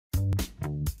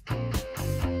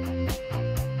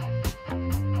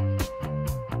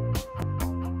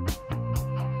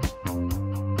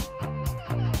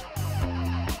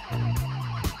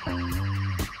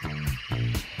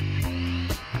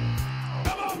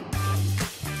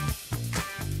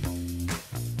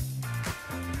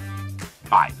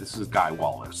Hi, this is Guy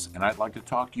Wallace, and I'd like to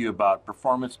talk to you about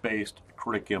performance-based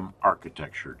curriculum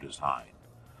architecture design,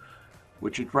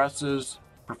 which addresses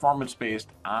performance-based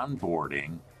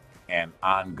onboarding and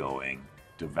ongoing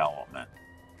development.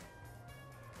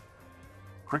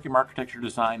 Curriculum architecture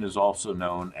design is also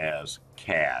known as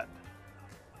CAD.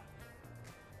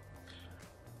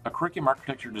 A curriculum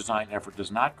architecture design effort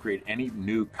does not create any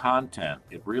new content.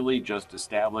 It really just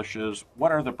establishes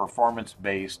what are the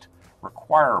performance-based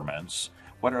requirements,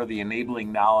 what are the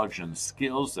enabling knowledge and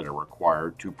skills that are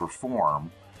required to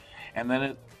perform, and then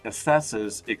it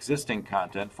assesses existing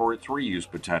content for its reuse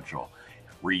potential.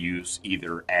 Reuse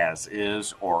either as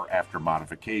is or after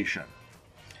modification.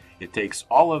 It takes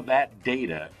all of that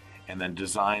data and then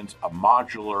designs a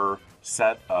modular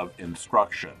set of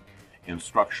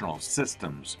instructional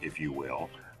systems, if you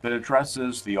will, that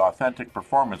addresses the authentic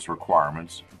performance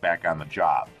requirements back on the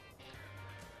job.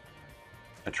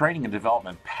 A training and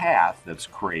development path that's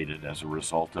created as a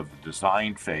result of the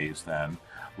design phase then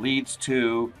leads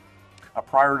to a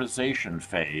prioritization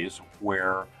phase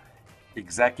where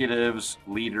executives,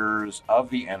 leaders of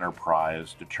the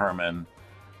enterprise determine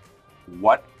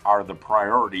what are the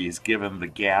priorities given the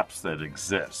gaps that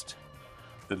exist.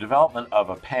 The development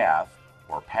of a path,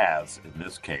 or paths in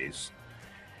this case,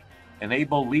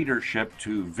 enable leadership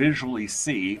to visually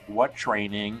see what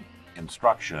training,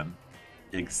 instruction,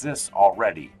 exists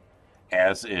already,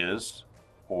 as is,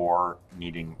 or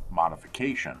needing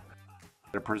modification.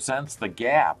 It presents the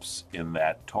gaps in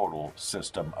that total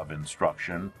system of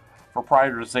instruction for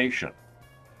prioritization.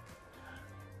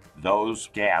 Those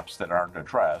gaps that aren't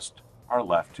addressed are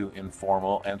left to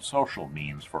informal and social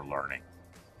means for learning.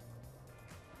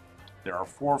 There are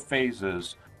 4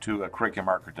 phases to a curriculum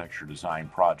architecture design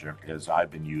project as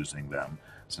I've been using them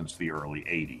since the early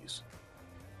 80s.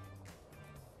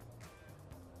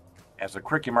 As a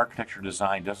curriculum architecture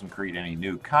design doesn't create any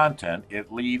new content,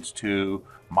 it leads to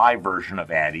my version of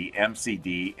ADDIE,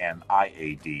 MCD, and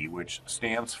IAD, which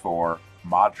stands for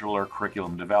Modular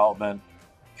Curriculum Development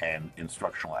and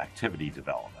Instructional Activity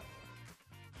Development.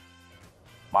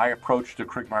 My approach to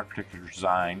curriculum architecture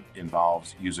design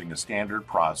involves using a standard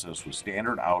process with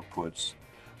standard outputs,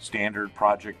 standard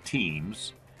project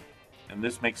teams, and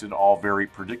this makes it all very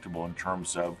predictable in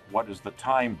terms of what is the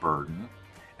time burden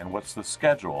and what's the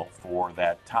schedule for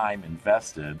that time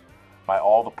invested by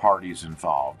all the parties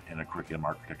involved in a curriculum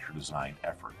architecture design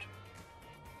effort.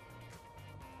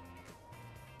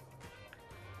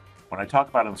 When I talk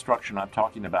about instruction, I'm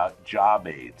talking about job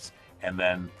aids, and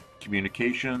then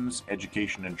communications,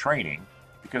 education, and training,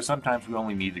 because sometimes we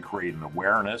only need to create an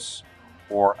awareness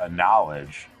or a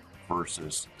knowledge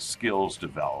versus skills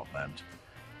development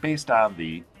based on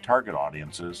the target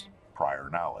audience's prior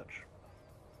knowledge.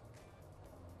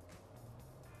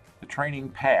 The training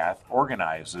path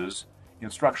organizes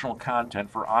instructional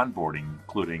content for onboarding,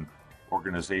 including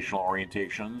organizational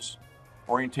orientations,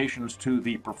 orientations to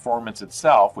the performance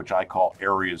itself, which I call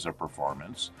areas of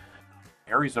performance.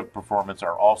 Areas of performance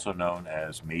are also known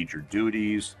as major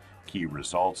duties, key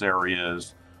results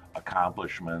areas,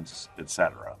 accomplishments,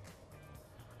 etc.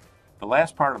 The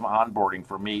last part of onboarding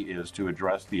for me is to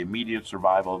address the immediate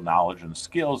survival knowledge and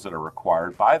skills that are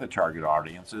required by the target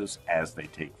audiences as they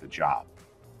take the job.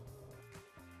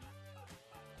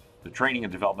 The training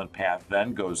and development path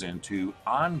then goes into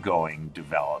ongoing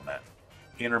development,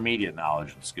 intermediate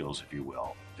knowledge and skills, if you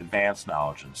will, advanced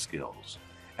knowledge and skills,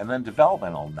 and then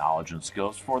developmental knowledge and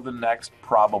skills for the next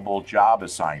probable job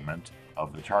assignment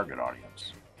of the target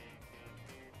audience.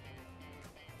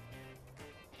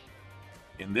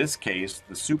 In this case,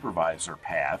 the supervisor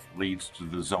path leads to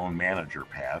the zone manager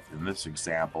path, in this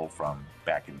example from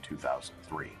back in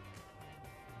 2003.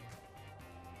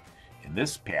 In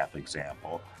this path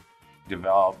example,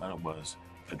 development was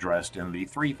addressed in the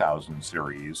 3000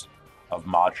 series of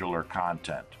modular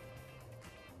content.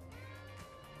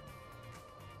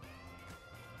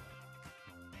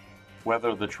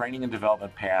 Whether the training and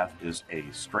development path is a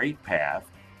straight path,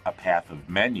 a path of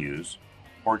menus,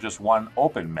 or just one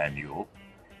open menu,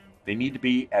 they need to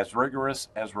be as rigorous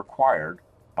as required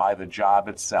by the job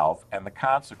itself and the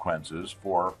consequences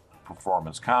for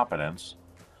performance competence,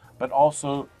 but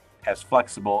also as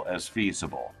flexible as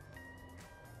feasible.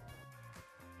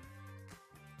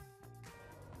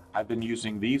 I've been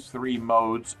using these 3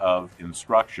 modes of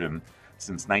instruction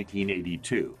since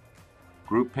 1982: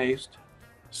 group-paced,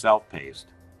 self-paced,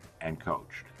 and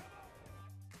coached.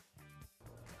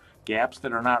 Gaps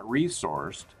that are not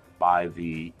resourced by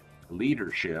the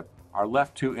leadership are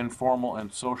left to informal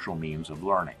and social means of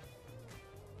learning.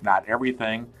 Not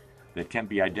everything that can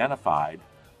be identified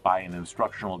by an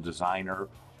instructional designer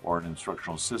or an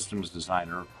instructional systems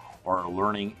designer or a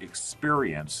learning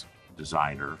experience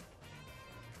designer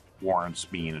warrants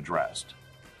being addressed.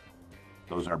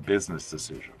 Those are business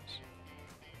decisions.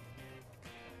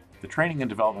 The training and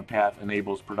development path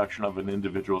enables production of an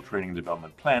individual training and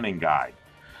development planning guide.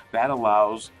 That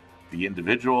allows the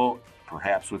individual,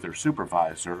 perhaps with their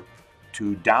supervisor,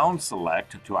 to down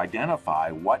select to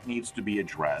identify what needs to be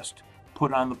addressed,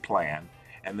 put on the plan,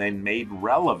 and then made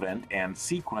relevant and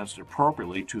sequenced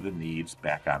appropriately to the needs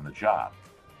back on the job.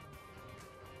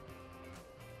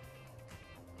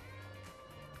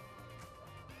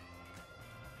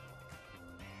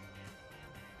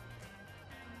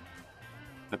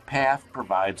 The path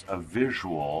provides a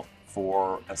visual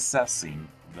for assessing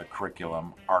the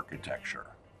curriculum architecture.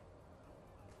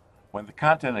 When the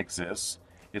content exists,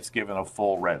 it's given a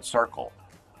full red circle.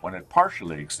 When it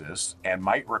partially exists and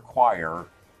might require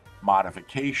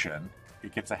modification,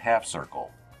 it gets a half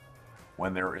circle.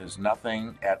 When there is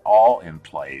nothing at all in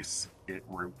place, it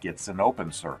gets an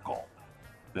open circle.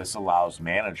 This allows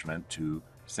management to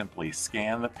simply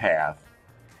scan the path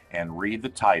and read the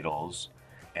titles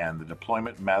and the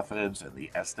deployment methods and the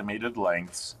estimated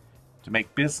lengths to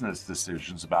make business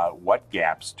decisions about what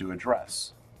gaps to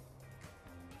address.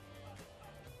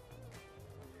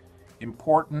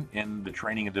 Important in the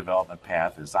training and development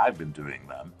path, as I've been doing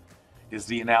them, is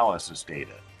the analysis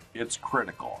data. It's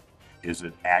critical. Is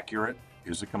it accurate?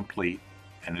 Is it complete?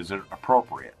 And is it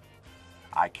appropriate?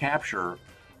 I capture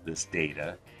this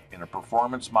data in a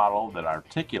performance model that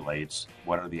articulates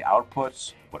what are the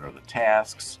outputs, what are the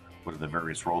tasks, what are the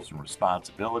various roles and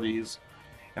responsibilities,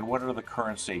 and what are the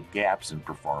current state gaps in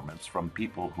performance from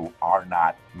people who are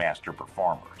not master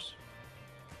performers.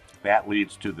 That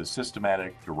leads to the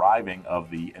systematic deriving of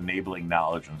the enabling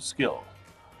knowledge and skill.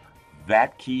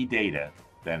 That key data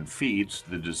then feeds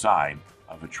the design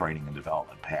of a training and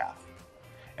development path.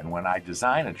 And when I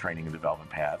design a training and development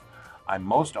path, I'm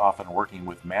most often working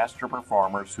with master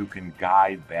performers who can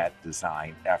guide that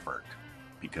design effort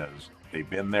because they've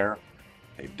been there,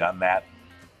 they've done that,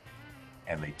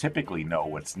 and they typically know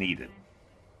what's needed.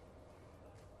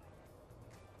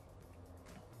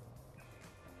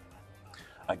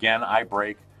 Again, I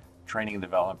break training and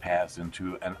development paths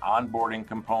into an onboarding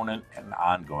component and an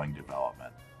ongoing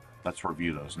development. Let's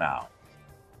review those now.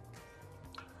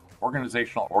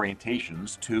 Organizational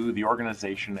orientations to the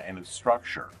organization and its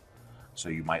structure. So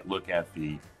you might look at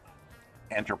the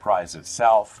enterprise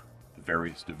itself, the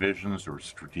various divisions or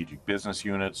strategic business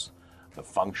units, the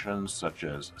functions such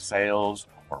as sales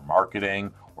or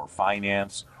marketing or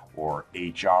finance or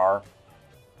HR,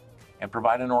 and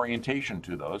provide an orientation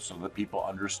to those so that people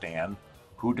understand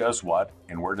who does what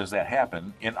and where does that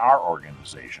happen in our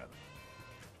organization.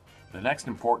 The next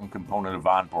important component of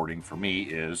onboarding for me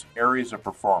is areas of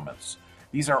performance.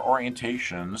 These are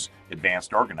orientations,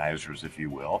 advanced organizers, if you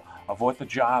will, of what the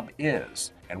job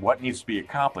is and what needs to be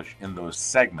accomplished in those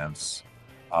segments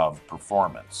of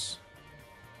performance.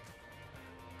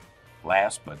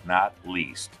 Last but not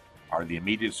least are the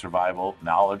immediate survival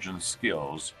knowledge and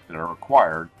skills that are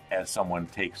required as someone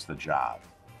takes the job.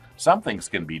 Some things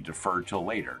can be deferred till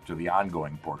later, to the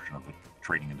ongoing portion of the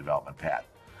training and development path,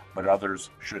 but others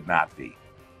should not be.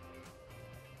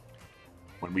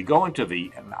 When we go into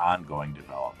the ongoing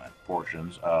development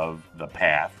portions of the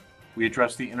path, we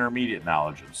address the intermediate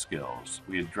knowledge and skills,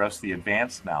 we address the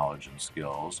advanced knowledge and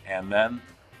skills, and then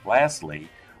lastly,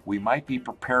 we might be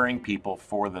preparing people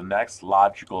for the next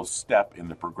logical step in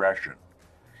the progression.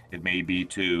 It may be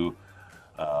to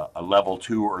a level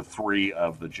 2 or 3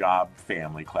 of the job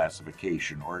family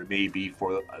classification, or it may be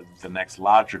for the next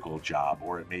logical job,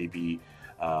 or it may be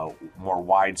more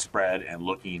widespread and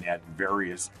looking at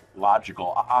various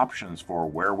logical options for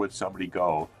where would somebody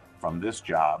go from this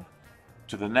job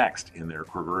to the next in their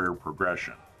career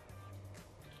progression.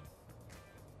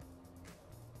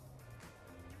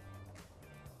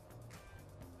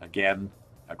 Again,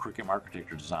 a curriculum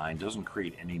architecture design doesn't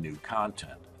create any new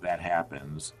content. That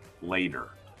happens later,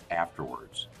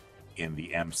 afterwards, in the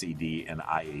MCD and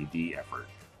IAD effort,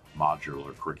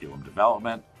 modular curriculum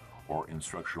development or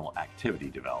instructional activity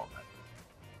development.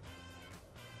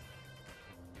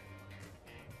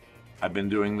 I've been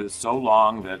doing this so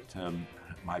long that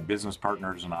my business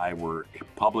partners and I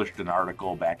published an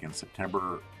article back in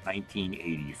September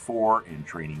 1984 in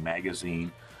Training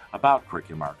Magazine about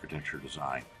curriculum architecture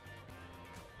design.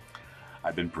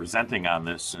 I've been presenting on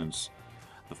this since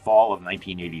the fall of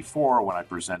 1984 when I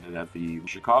presented at the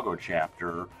Chicago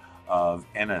chapter of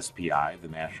NSPI, the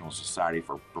National Society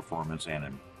for Performance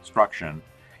and Instruction,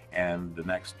 and the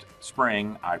next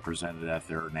spring I presented at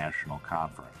their national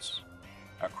conference.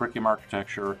 Curriculum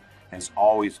architecture has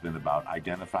always been about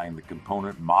identifying the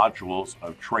component modules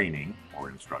of training or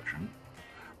instruction,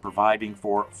 providing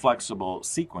for flexible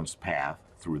sequence path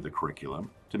through the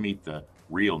curriculum to meet the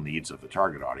real needs of the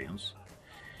target audience,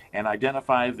 and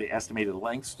identify the estimated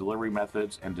lengths, delivery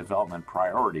methods, and development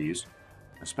priorities,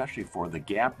 especially for the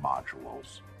gap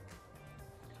modules.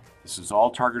 This is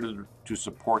all targeted to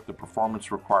support the performance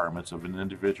requirements of an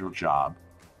individual job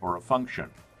or a function,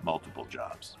 multiple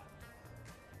jobs.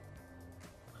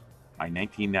 My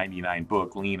 1999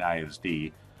 book, Lean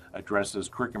ISD, addresses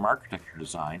curriculum architecture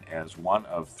design as one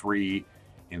of 3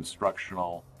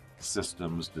 instructional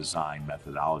systems design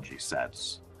methodology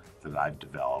sets that I've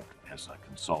developed as a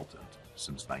consultant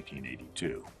since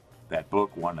 1982. That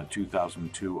book won a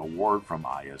 2002 award from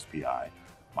ISPI,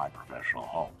 my professional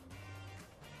home.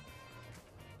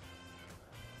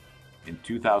 In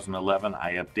 2011,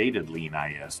 I updated Lean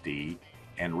ISD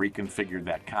and reconfigured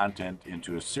that content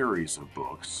into a series of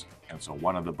books, and so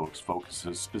one of the books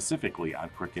focuses specifically on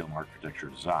curriculum architecture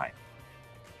design.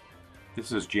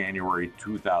 This is January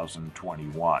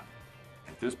 2021.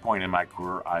 At this point in my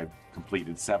career, I've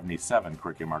completed 77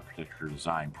 curriculum architecture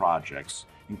design projects,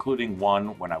 including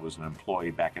one when I was an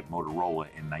employee back at Motorola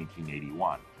in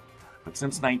 1981. But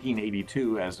since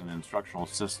 1982, as an instructional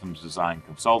systems design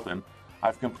consultant,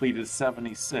 I've completed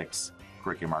 76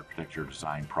 curriculum architecture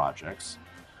design projects,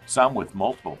 some with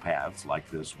multiple paths, like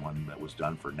this one that was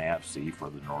done for NAVSEA for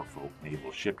the Norfolk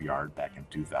Naval Shipyard back in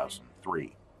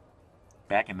 2003.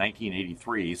 Back in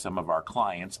 1983, some of our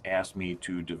clients asked me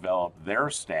to develop their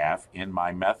staff in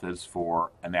my methods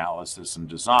for analysis and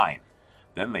design.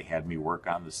 Then they had me work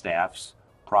on the staff's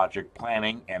project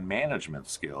planning and management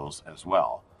skills as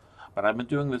well. But I've been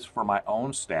doing this for my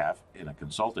own staff in a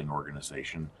consulting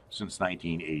organization since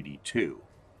 1982.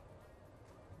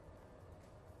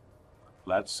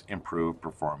 Let's improve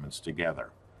performance together.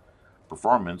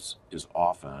 Performance is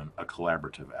often a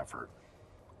collaborative effort.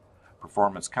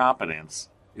 Performance competence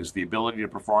is the ability to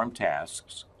perform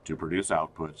tasks to produce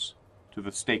outputs to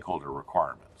the stakeholder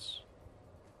requirements.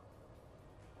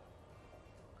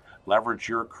 Leverage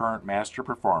your current master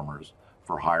performers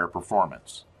for higher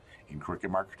performance in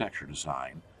curriculum architecture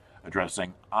design,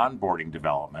 addressing onboarding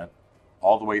development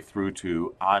all the way through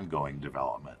to ongoing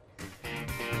development.